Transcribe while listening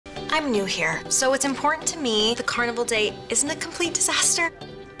I'm new here, so it's important to me the carnival date isn't a complete disaster.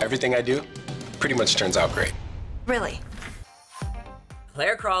 Everything I do pretty much turns out great. Really.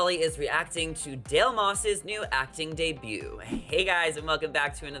 Clare Crawley is reacting to Dale Mose's new acting debut. Hey guys, and welcome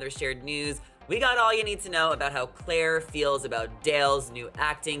back to another shared news. We got all you need to know about how Clare feels about Dale's new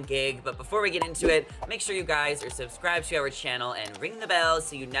acting gig, but before we get into it, make sure you guys are subscribed to our channel and ring the bell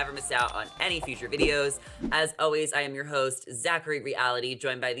so you never miss out on any future videos. As always, I am your host, Zachary Reality,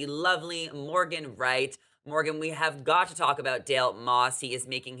 joined by the lovely Morgan Wright. Morgan, we have got to talk about Dale Mose. He is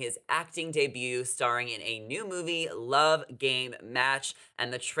making his acting debut starring in a new movie, Love Game Match,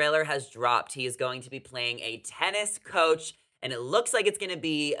 and the trailer has dropped. He is going to be playing a tennis coach, and it looks like it's going to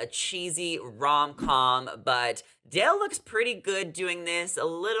be a cheesy rom-com, but Dale looks pretty good doing this, a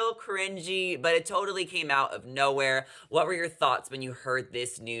little cringy, but it totally came out of nowhere. What were your thoughts when you heard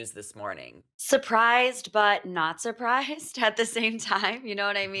this news this morning? Surprised, but not surprised at the same time. You know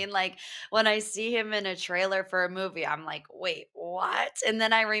what I mean? Like when I see him in a trailer for a movie, I'm like, wait, what? And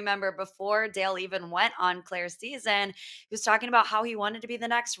then I remember before Dale even went on Claire's season, he was talking about how he wanted to be the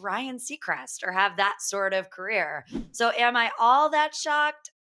next Ryan Seacrest or have that sort of career. So am I all that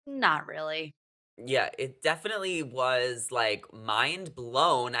shocked? Not really. Yeah, it definitely was like mind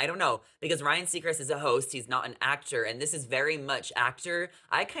blown. I don't know, because Ryan Seacrest is a host, he's not an actor, and this is very much actor.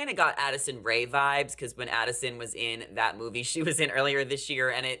 I kind of got Addison Rae vibes because when Addison was in that movie she was in earlier this year,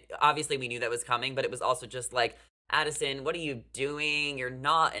 and it obviously we knew that was coming, but it was also just like, Addison, what are you doing? You're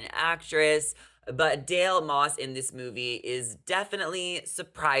not an actress. But Dale Mose in this movie is definitely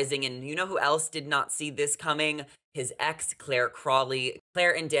surprising, and you know who else did not see this coming? His ex, Clare Crawley.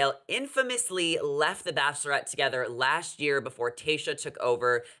 Clare and Dale infamously left The Bachelorette together last year before Tayshia took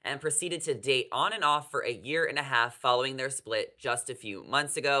over and proceeded to date on and off for a year and a half following their split just a few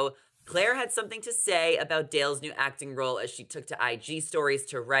months ago. Clare had something to say about Dale's new acting role as she took to IG stories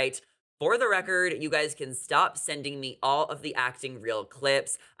to write, "For the record, you guys can stop sending me all of the acting reel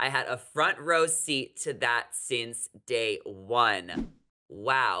clips. I had a front row seat to that since day one."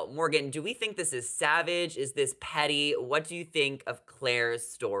 Wow. Morgan, do we think this is savage? Is this petty? What do you think of Clare's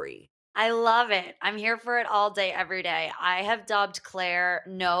story? I love it. I'm here for it all day, every day. I have dubbed Claire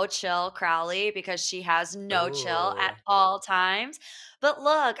No Chill Crowley because she has no chill Ooh. at all times. But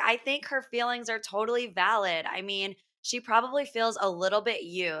look, I think her feelings are totally valid. I mean, she probably feels a little bit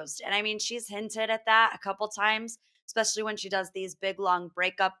used. And I mean, she's hinted at that a couple times, especially when she does these big, long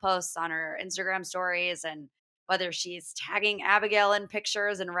breakup posts on her Instagram stories and whether she's tagging Abigail in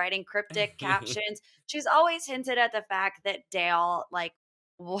pictures and writing cryptic captions. She's always hinted at the fact that Dale, like,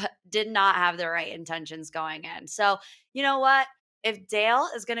 what did not have the right intentions going in. So, you know what? If Dale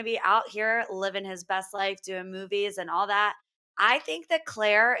is going to be out here living his best life, doing movies and all that, I think that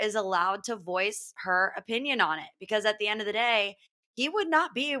Claire is allowed to voice her opinion on it because at the end of the day, he would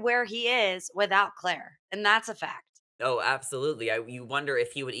not be where he is without Claire. And that's a fact. Oh, absolutely. You wonder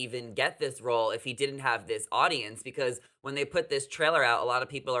if he would even get this role if he didn't have this audience, because when they put this trailer out, a lot of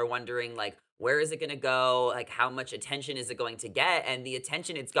people are wondering, like, where is it going to go? Like, how much attention is it going to get? And the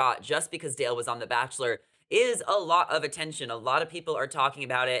attention it's got just because Dale was on The Bachelor is a lot of attention. A lot of people are talking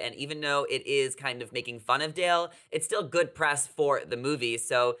about it, and even though it is kind of making fun of Dale, it's still good press for the movie.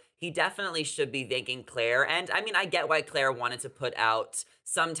 So he definitely should be thanking Claire. And I mean, I get why Claire wanted to put out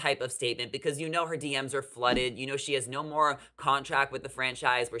some type of statement because you know her DMs are flooded. You know she has no more contract with the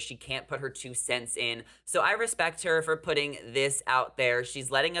franchise where she can't put her 2 cents in. So I respect her for putting this out there. She's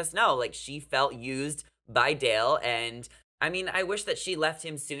letting us know, like, she felt used by Dale, and I mean, I wish that she left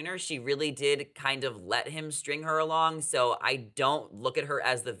him sooner. She really did kind of let him string her along, so I don't look at her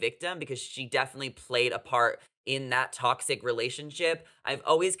as the victim because she definitely played a part in that toxic relationship. I've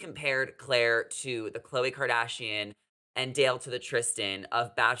always compared Claire to the Khloe Kardashian and Dale to the Tristan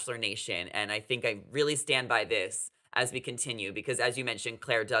of Bachelor Nation, and I think I really stand by this as we continue because, as you mentioned,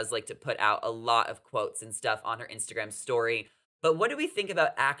 Claire does like to put out a lot of quotes and stuff on her Instagram story. But what do we think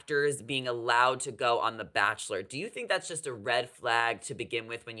about actors being allowed to go on The Bachelor? Do you think that's just a red flag to begin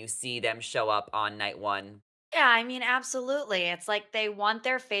with when you see them show up on night one? Yeah, I mean, absolutely. It's like they want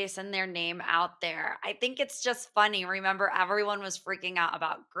their face and their name out there. I think it's just funny. Remember, everyone was freaking out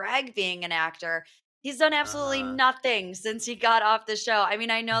about Greg being an actor. He's done absolutely Uh-huh. nothing since he got off the show. I mean,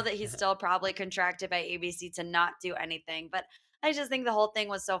 I know that he's still probably contracted by ABC to not do anything, but I just think the whole thing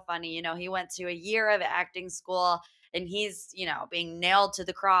was so funny. You know, he went to a year of acting school and he's, being nailed to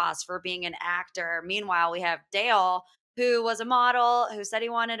the cross for being an actor. Meanwhile, we have Dale, who was a model, who said he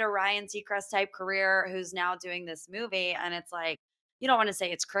wanted a Ryan Seacrest type career, who's now doing this movie. And it's like, you don't want to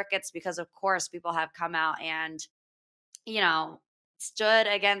say it's crickets because, of course, people have come out and, you know, stood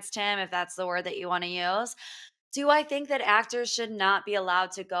against him, if that's the word that you want to use. Do I think that actors should not be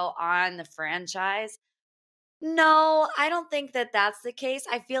allowed to go on the franchise? No, I don't think that that's the case.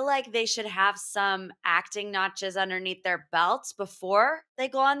 I feel like they should have some acting notches underneath their belts before they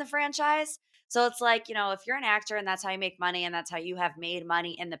go on the franchise. So it's like, if you're an actor and that's how you make money and that's how you have made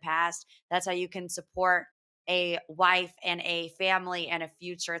money in the past, that's how you can support a wife and a family and a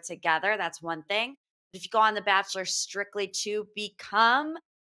future together. That's one thing. But if you go on The Bachelor strictly to become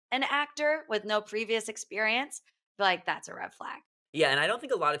an actor with no previous experience, I feel like that's a red flag. Yeah, and I don't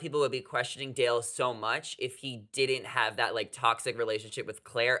think a lot of people would be questioning Dale so much if he didn't have that like toxic relationship with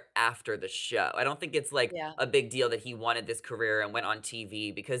Claire after the show. I don't think it's like Yeah. a big deal that he wanted this career and went on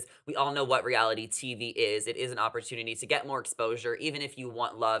TV because we all know what reality TV is. It is an opportunity to get more exposure, even if you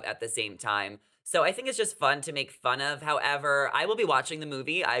want love at the same time. So I think it's just fun to make fun of. However, I will be watching the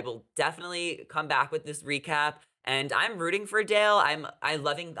movie. I will definitely come back with this recap. And I'm rooting for Dale. I'm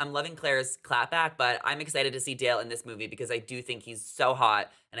loving Claire's clapback, but I'm excited to see Dale in this movie because I do think he's so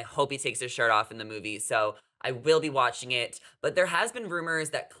hot and I hope he takes his shirt off in the movie. So I will be watching it. But there has been rumors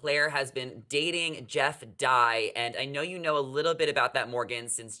that Claire has been dating Jeff Dye, and I know you know a little bit about that, Morgan,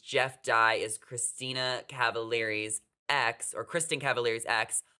 since Jeff Dye is Christina Cavallari's ex, or Kristen Cavallari's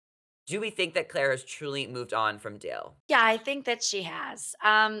ex. Do we think that Claire has truly moved on from Dale? Yeah, I think that she has.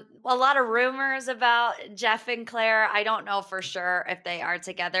 A lot of rumors about Jeff and Claire. I don't know for sure if they are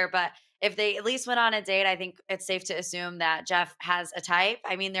together, but if they at least went on a date, I think it's safe to assume that Jeff has a type.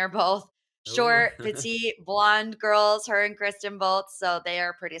 I mean, they're both Ooh. short, petite, blonde girls, her and Kristen both. So they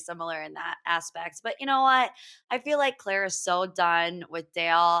are pretty similar in that aspect. But you know what? I feel like Claire is so done with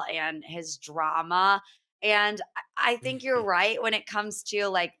Dale and his drama. And I think you're right when it comes to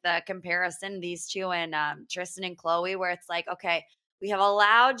like the comparison, these two and Tristan and Chloe, where it's like, okay, we have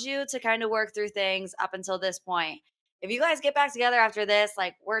allowed you to kind of work through things up until this point. If you guys get back together after this,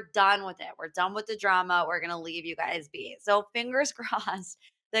 like we're done with it. We're done with the drama. We're going to leave you guys be. So fingers crossed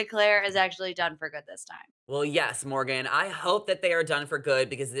that Claire is actually done for good this time. Well, yes, Morgan. I hope that they are done for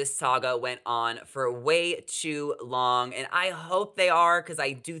good because this saga went on for way too long. And I hope they are because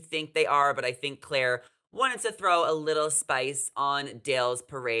I do think they are, but I think Claire wanted to throw a little spice on Dale's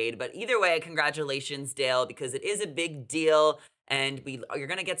parade. But either way, congratulations, Dale, because it is a big deal. And you're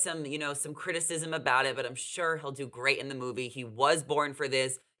gonna get some, some criticism about it, but I'm sure he'll do great in the movie. He was born for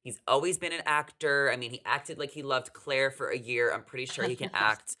this. He's always been an actor. I mean, he acted like he loved Claire for a year. I'm pretty sure he can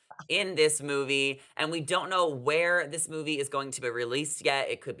act in this movie. And we don't know where this movie is going to be released yet.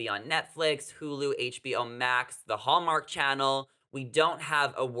 It could be on Netflix, Hulu, HBO Max, the Hallmark Channel. We don't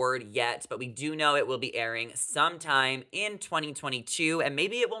have a word yet, but we do know it will be airing sometime in 2022, and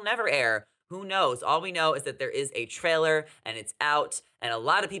maybe it will never air. Who knows? All we know is that there is a trailer and it's out and a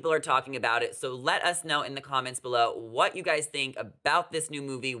lot of people are talking about it. So let us know in the comments below what you guys think about this new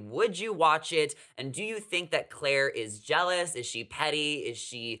movie. Would you watch it? And do you think that Claire is jealous? Is she petty? Is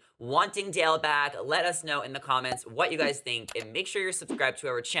she wanting Dale back? Let us know in the comments what you guys think, and make sure you're subscribed to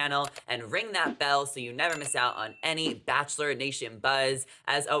our channel and ring that bell so you never miss out on any Bachelor Nation buzz.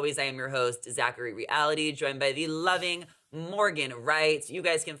 As always, I am your host, Zachary Reality, joined by the loving Morgan Wright. You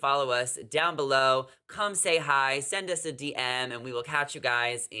guys can follow us down below. Come say hi, send us a DM, and we will catch you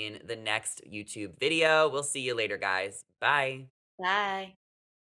guys in the next YouTube video. We'll see you later, guys. Bye. Bye.